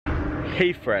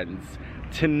Hey friends,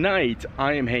 tonight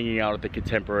I am hanging out at the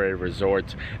Contemporary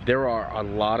Resort. There are a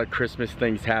lot of Christmas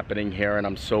things happening here and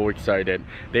I'm so excited.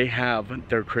 They have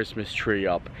their Christmas tree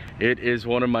up. It is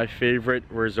one of my favorite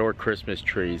resort Christmas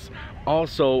trees.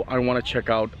 Also, I want to check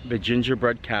out the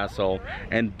gingerbread castle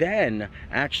and then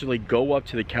actually go up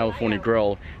to the California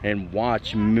Grill and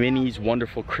watch Minnie's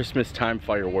wonderful Christmas time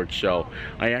fireworks show.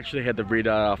 I actually had to read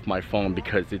that off my phone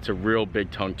because it's a real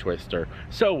big tongue twister.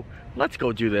 So let's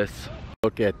go do this.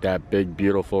 Look at that big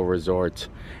beautiful resort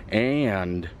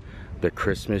and the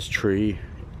Christmas tree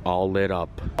all lit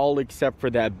up. All except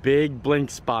for that big blink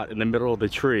spot in the middle of the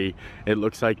tree. It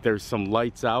looks like there's some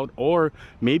lights out, or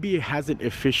maybe it hasn't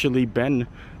officially been,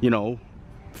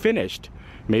 finished.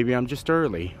 Maybe I'm just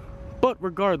early. But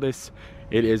regardless,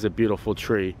 it is a beautiful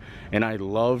tree and I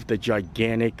love the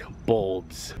gigantic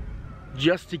bulbs.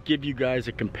 Just to give you guys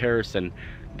a comparison,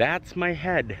 that's my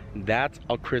head. That's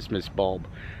a Christmas bulb.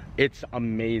 It's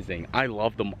amazing. I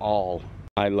love them all.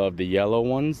 I love the yellow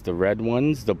ones, the red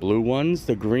ones, the blue ones,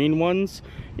 the green ones,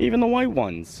 even the white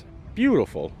ones.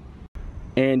 Beautiful.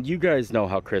 And you guys know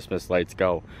how Christmas lights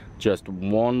go. Just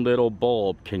one little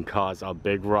bulb can cause a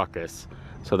big ruckus.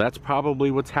 So that's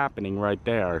probably what's happening right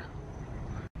there.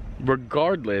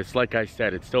 Regardless, like I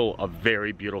said, it's still a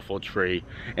very beautiful tree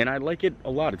and I like it a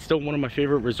lot. It's still one of my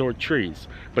favorite resort trees.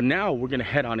 But now we're gonna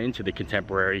head on into the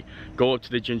Contemporary, go up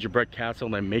to the gingerbread castle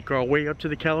and then make our way up to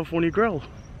the California Grill.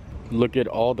 Look at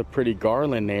all the pretty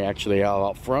garland they actually have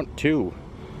out front too.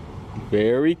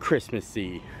 Very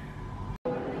Christmassy.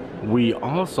 We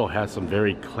also have some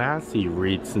very classy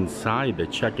wreaths inside the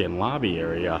check-in lobby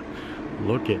area.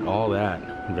 Look at all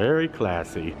that, very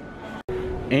classy.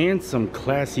 And some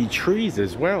classy trees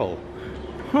as well.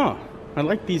 Huh, I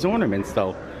like these ornaments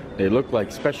though. They look like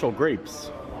special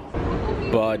grapes.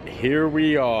 But here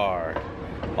we are,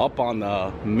 up on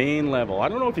the main level. I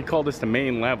don't know if you call this the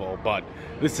main level, but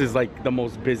this is like the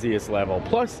most busiest level.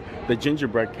 Plus, the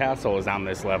gingerbread castle is on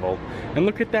this level. And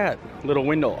look at that little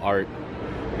window art.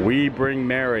 We bring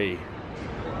Mary.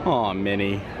 Aw,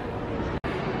 Minnie.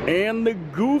 And the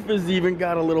goof has even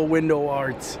got a little window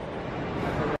art.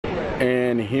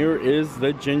 And here is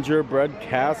the gingerbread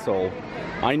castle.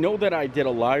 I know that I did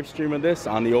a live stream of this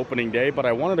on the opening day, but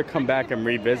I wanted to come back and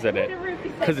revisit it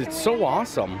because it's so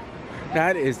awesome.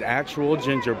 That is actual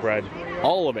gingerbread.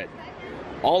 All of it.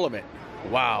 All of it.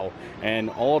 Wow. And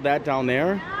all of that down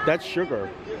there, that's sugar.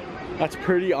 That's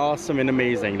pretty awesome and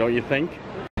amazing, don't you think?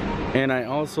 And I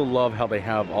also love how they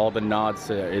have all the nods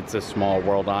to It's a Small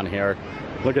World on here.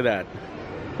 Look at that.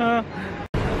 Huh?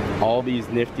 All these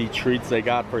nifty treats they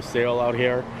got for sale out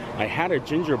here. I had a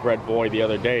gingerbread boy the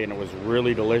other day and it was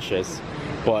really delicious,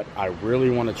 but I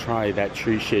really want to try that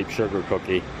tree-shaped sugar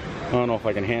cookie. I don't know if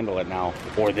I can handle it now.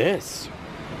 Or this.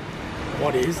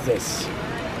 What is this?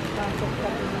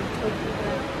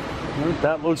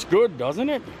 That looks good, doesn't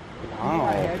it?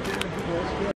 Wow.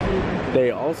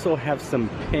 They also have some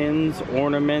pins,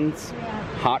 ornaments,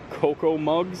 hot cocoa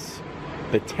mugs.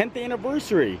 The 10th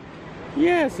anniversary.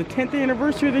 Yes, the 10th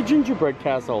anniversary of the gingerbread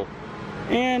castle.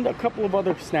 And a couple of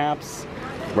other snaps.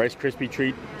 Rice Krispie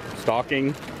treat,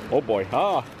 stocking. Oh boy,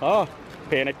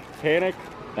 panic, panic.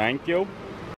 Thank you.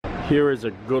 Here is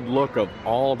a good look of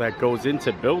all that goes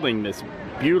into building this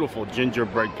beautiful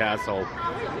gingerbread castle.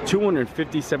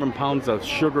 257 pounds of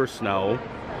sugar snow,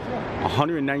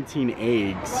 119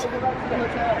 eggs,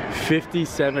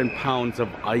 57 pounds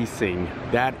of icing.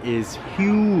 That is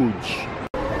huge.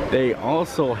 They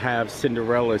also have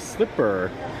Cinderella's slipper.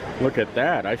 Look at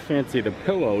that. I fancy the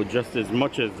pillow just as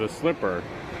much as the slipper.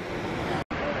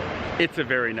 It's a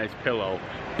very nice pillow.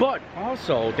 But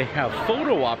also they have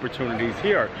photo opportunities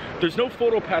here. There's no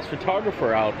photo pass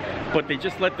photographer out, but they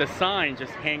just let the sign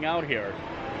just hang out here.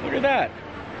 Look at that.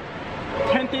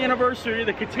 10th anniversary of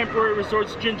the Contemporary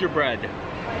Resort's gingerbread.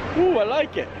 Ooh, I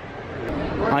like it.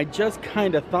 I just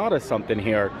kind of thought of something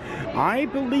here. I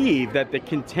believe that the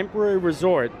Contemporary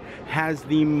Resort has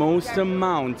the most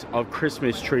amount of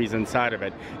Christmas trees inside of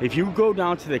it. If you go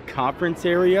down to the conference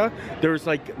area, there's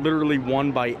like literally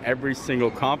one by every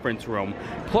single conference room.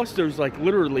 Plus there's like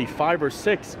literally 5 or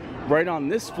 6 right on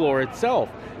this floor itself.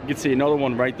 You can see another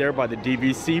one right there by the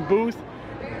DVC booth.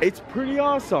 It's pretty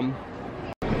awesome.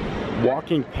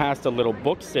 Walking past a little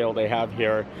book sale they have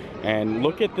here, and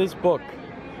look at this book.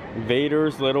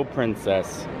 Vader's Little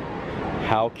Princess.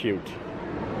 How cute.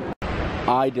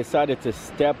 I decided to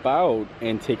step out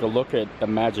and take a look at the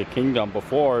Magic Kingdom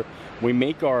before we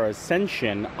make our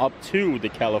ascension up to the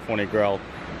California Grill.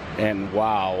 And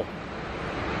wow,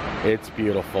 it's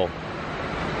beautiful.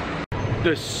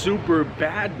 The super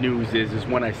bad news is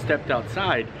when I stepped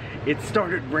outside, it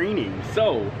started raining.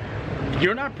 So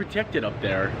you're not protected up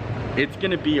there. It's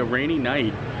gonna be a rainy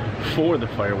night for the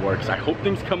fireworks. I hope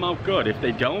things come out good. If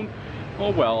they don't,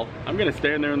 oh well, I'm gonna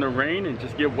stand there in the rain and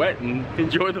just get wet and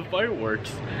enjoy the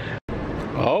fireworks.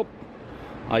 Oh,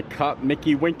 I caught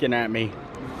Mickey winking at me.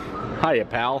 Hiya,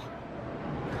 pal.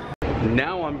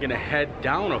 Now I'm gonna head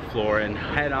down a floor and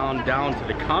head on down to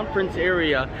the conference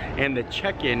area and the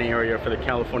check-in area for the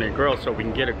California Grill so we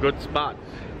can get a good spot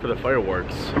for the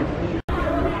fireworks.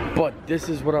 But this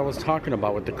is what I was talking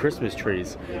about with the Christmas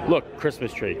trees. Look,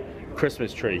 Christmas tree,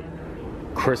 Christmas tree,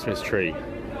 Christmas tree.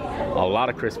 A lot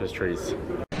of Christmas trees.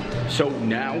 So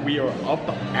now we are up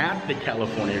at the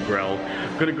California Grill.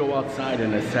 Gonna go outside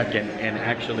in a second and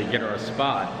actually get our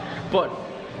spot. But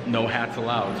no hats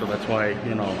allowed, so that's why,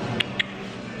 you know,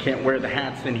 can't wear the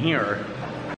hats in here.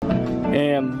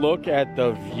 And look at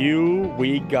the view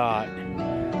we got.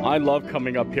 I love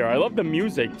coming up here. I love the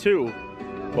music too.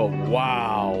 But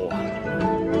wow.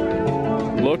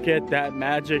 Look at that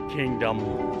Magic Kingdom.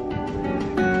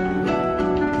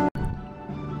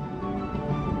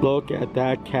 Look at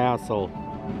that castle.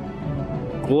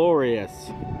 Glorious.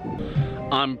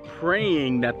 I'm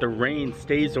praying that the rain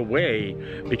stays away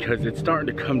because it's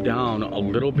starting to come down a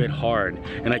little bit hard.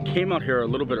 And I came out here a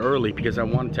little bit early because I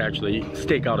wanted to actually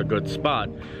stake out a good spot.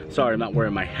 Sorry, I'm not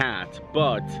wearing my hat,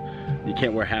 but you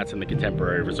can't wear hats in the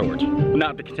Contemporary Resort.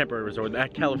 Not the Contemporary Resort,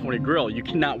 that California Grill. You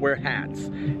cannot wear hats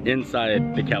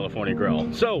inside the California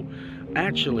Grill. So,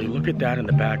 actually, look at that in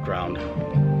the background.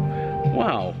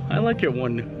 Wow, I like it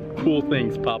when cool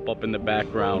things pop up in the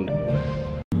background.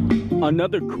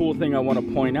 Another cool thing I want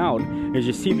to point out is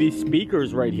you see these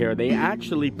speakers right here. They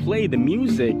actually play the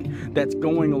music that's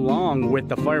going along with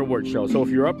the fireworks show. So if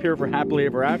you're up here for Happily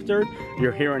Ever After,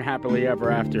 you're hearing Happily Ever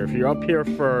After. If you're up here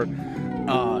for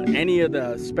any of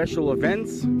the special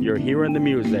events, you're hearing the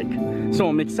music. So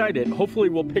I'm excited. Hopefully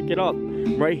we'll pick it up.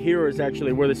 Right here is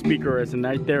actually where the speaker is, and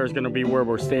right there is going to be where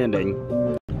we're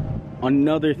standing.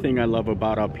 Another thing I love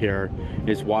about up here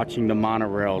is watching the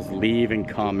monorails leave and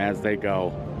come as they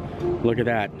go. Look at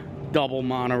that, double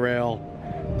monorail.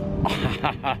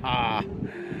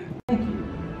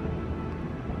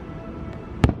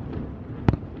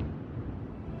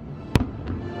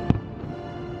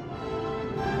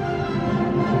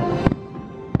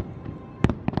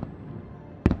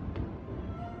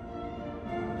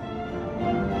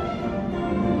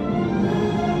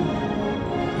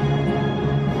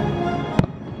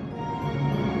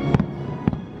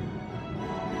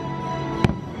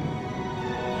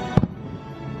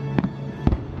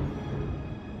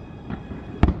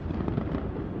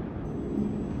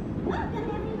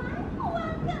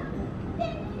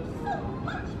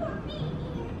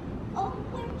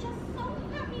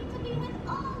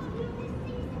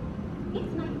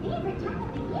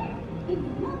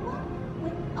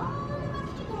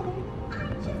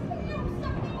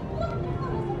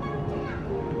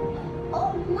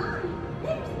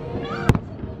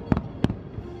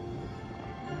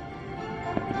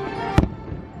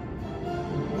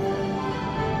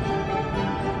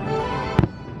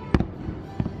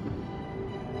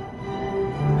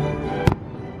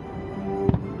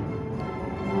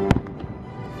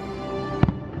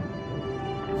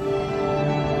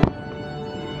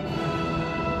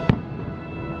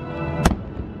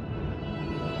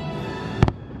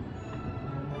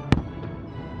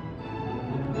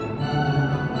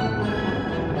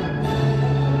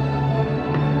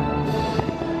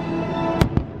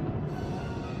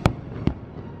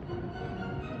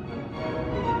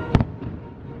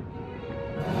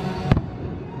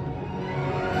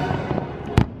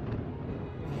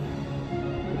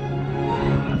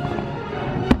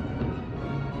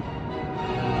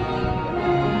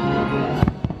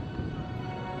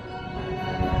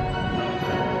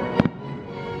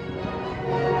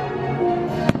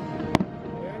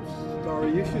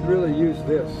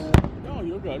 This. No,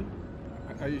 you're good.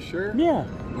 Are you sure? Yeah.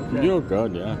 Okay. You're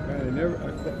good, yeah.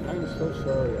 I'm so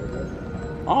sorry.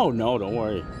 Oh, no, don't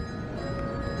worry.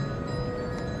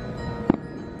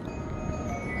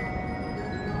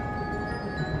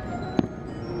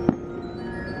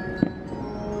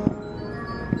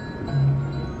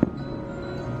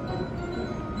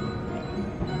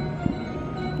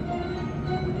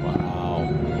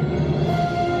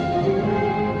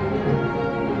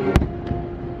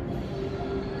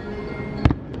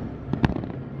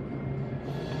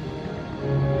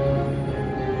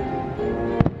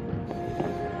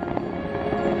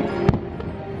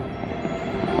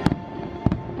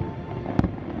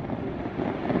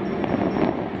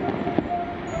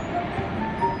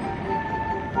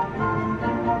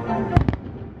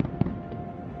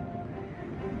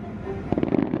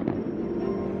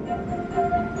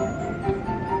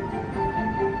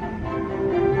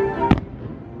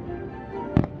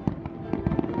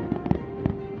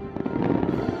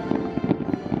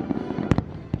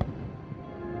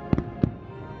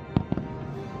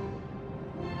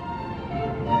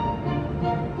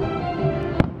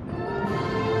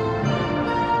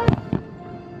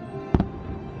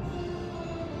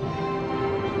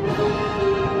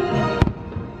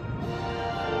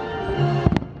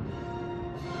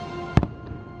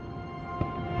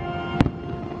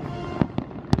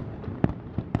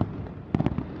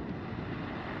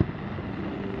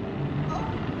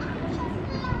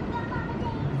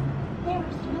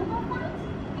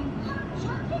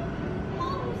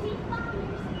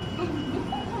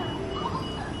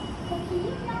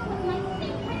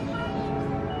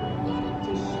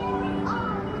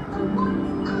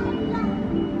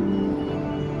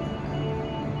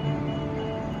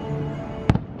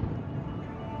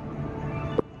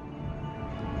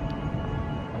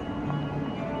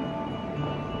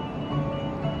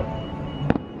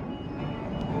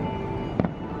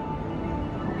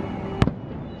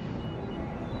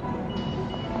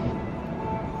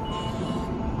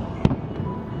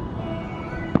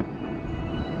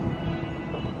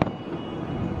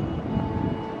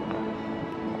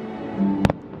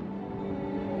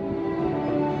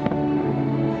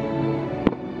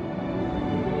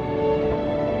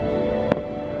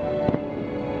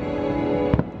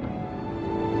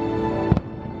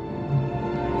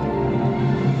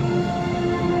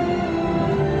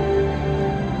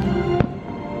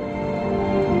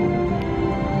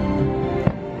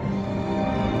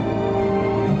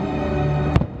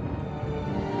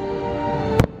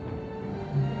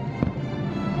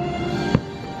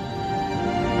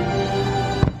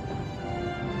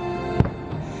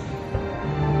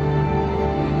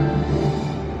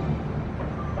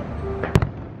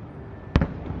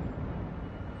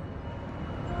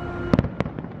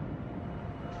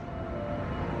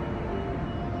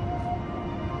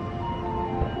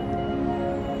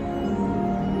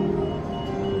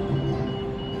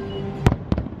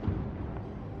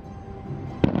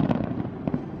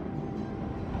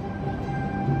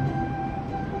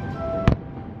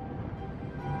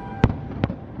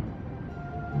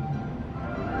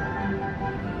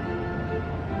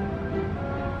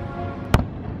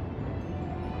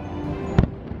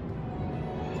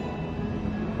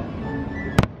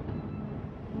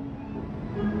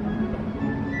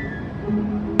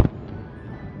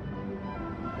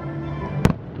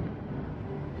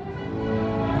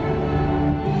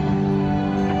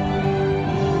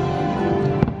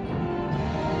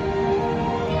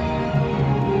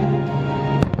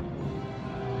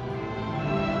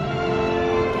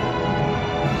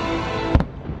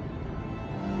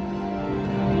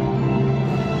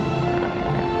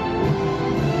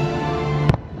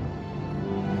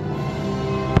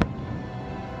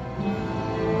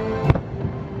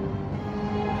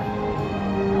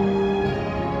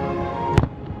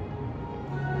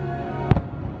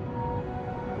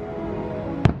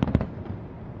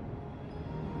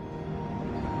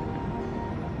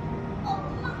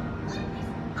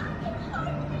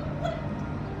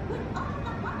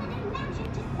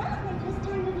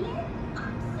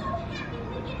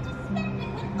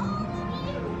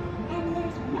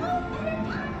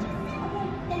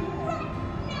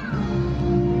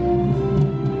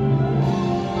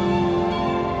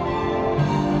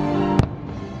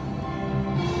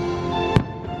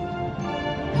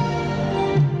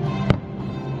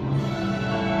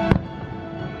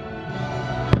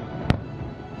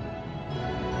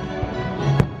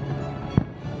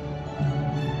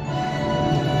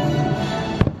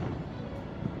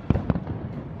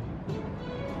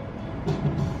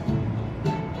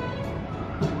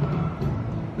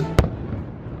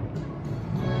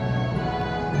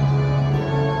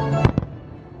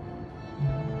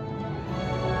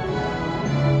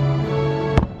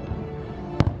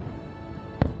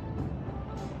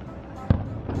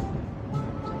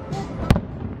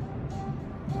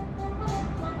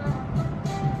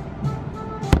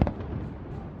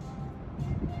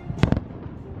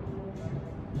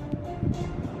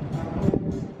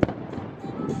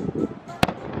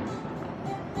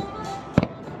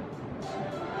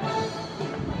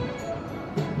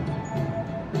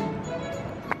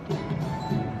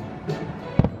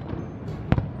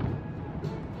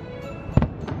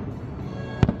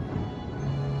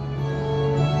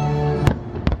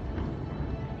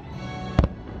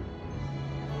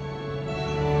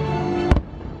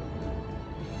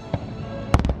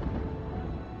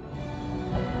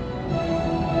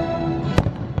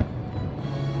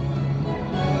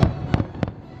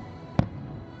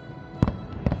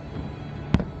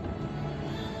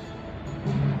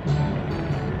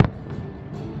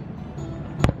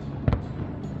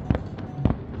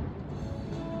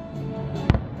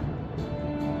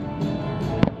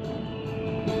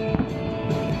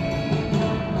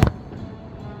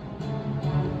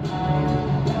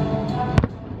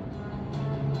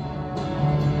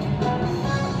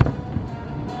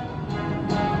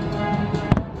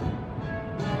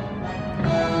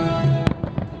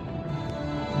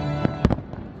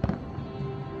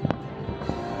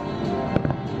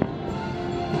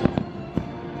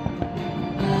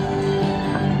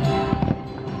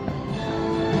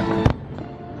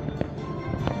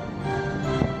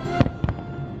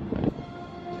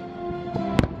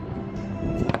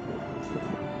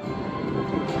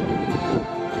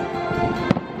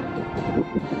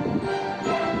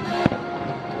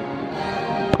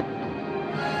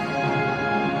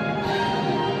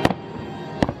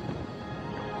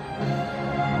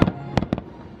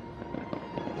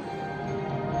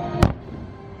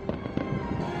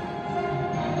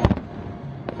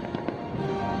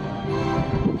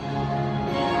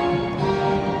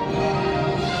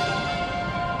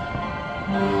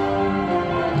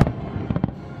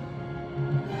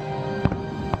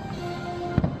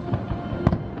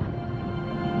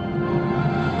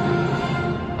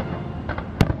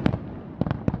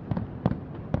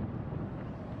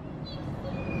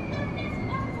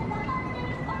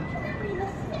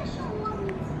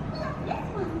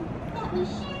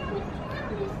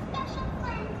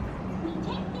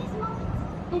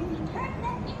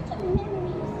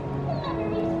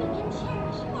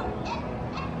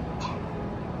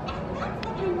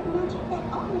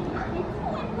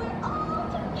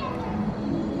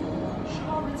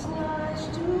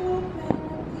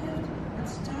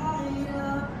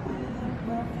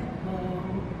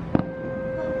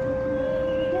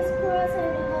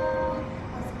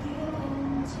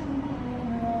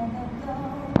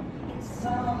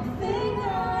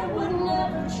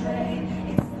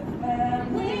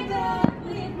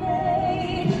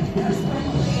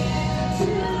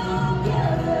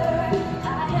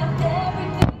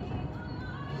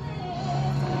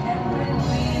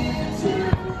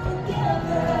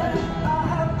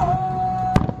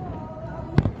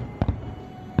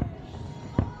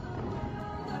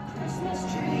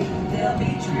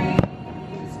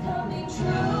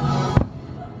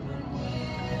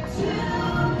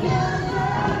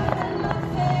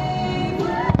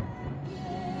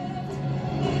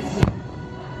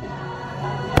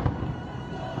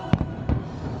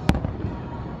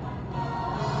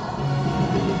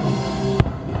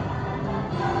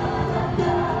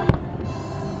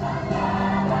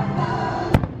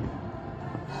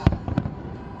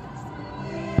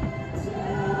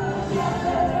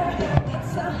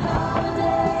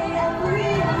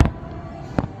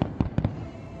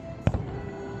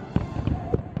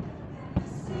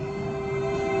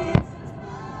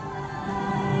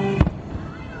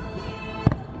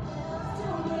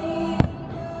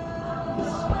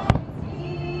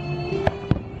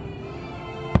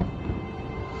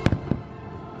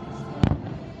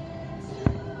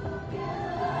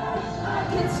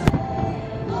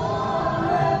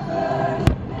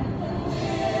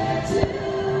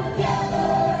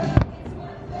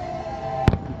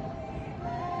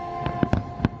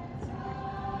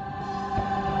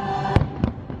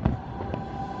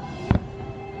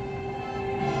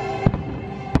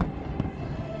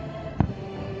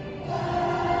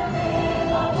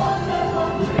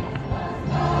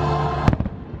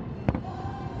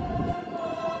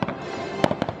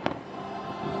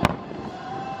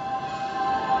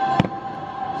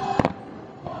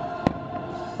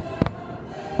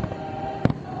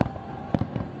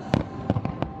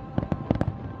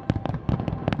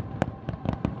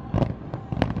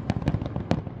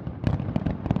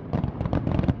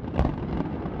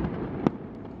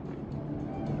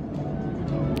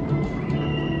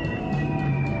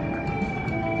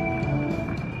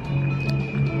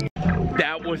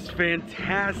 That was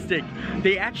fantastic.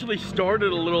 They actually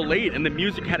started a little late and the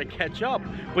music had to catch up,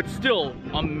 but still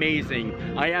amazing.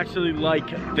 I actually like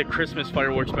the Christmas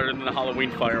fireworks better than the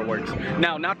Halloween fireworks.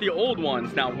 Now, not the old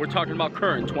ones. Now, we're talking about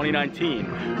current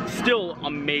 2019. Still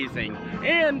amazing.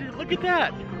 And look at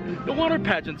that. The water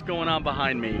pageant's going on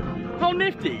behind me. How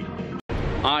nifty.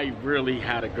 I really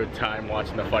had a good time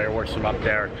watching the fireworks from up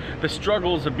there. The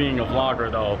struggles of being a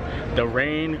vlogger though, the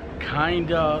rain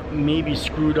kinda maybe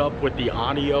screwed up with the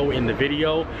audio in the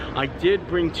video. I did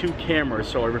bring 2 cameras,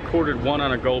 so I recorded one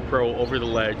on a GoPro over the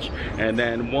ledge and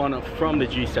then one from the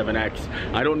G7X.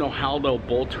 I don't know how they'll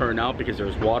both turn out because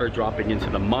there's water dropping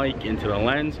into the mic, into the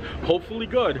lens. Hopefully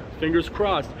good, fingers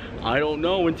crossed. I don't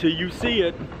know until you see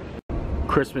it.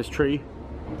 Christmas tree,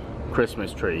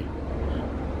 Christmas tree.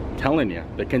 Telling you,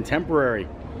 the Contemporary,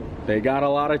 they got a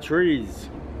lot of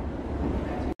trees.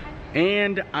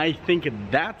 And I think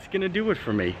that's gonna do it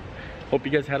for me. Hope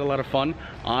you guys had a lot of fun.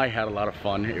 I had a lot of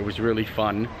fun. It was really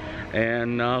fun.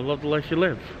 And love the life you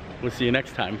live. We'll see you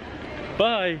next time.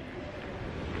 Bye.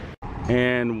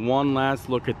 And one last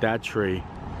look at that tree.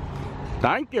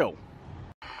 Thank you.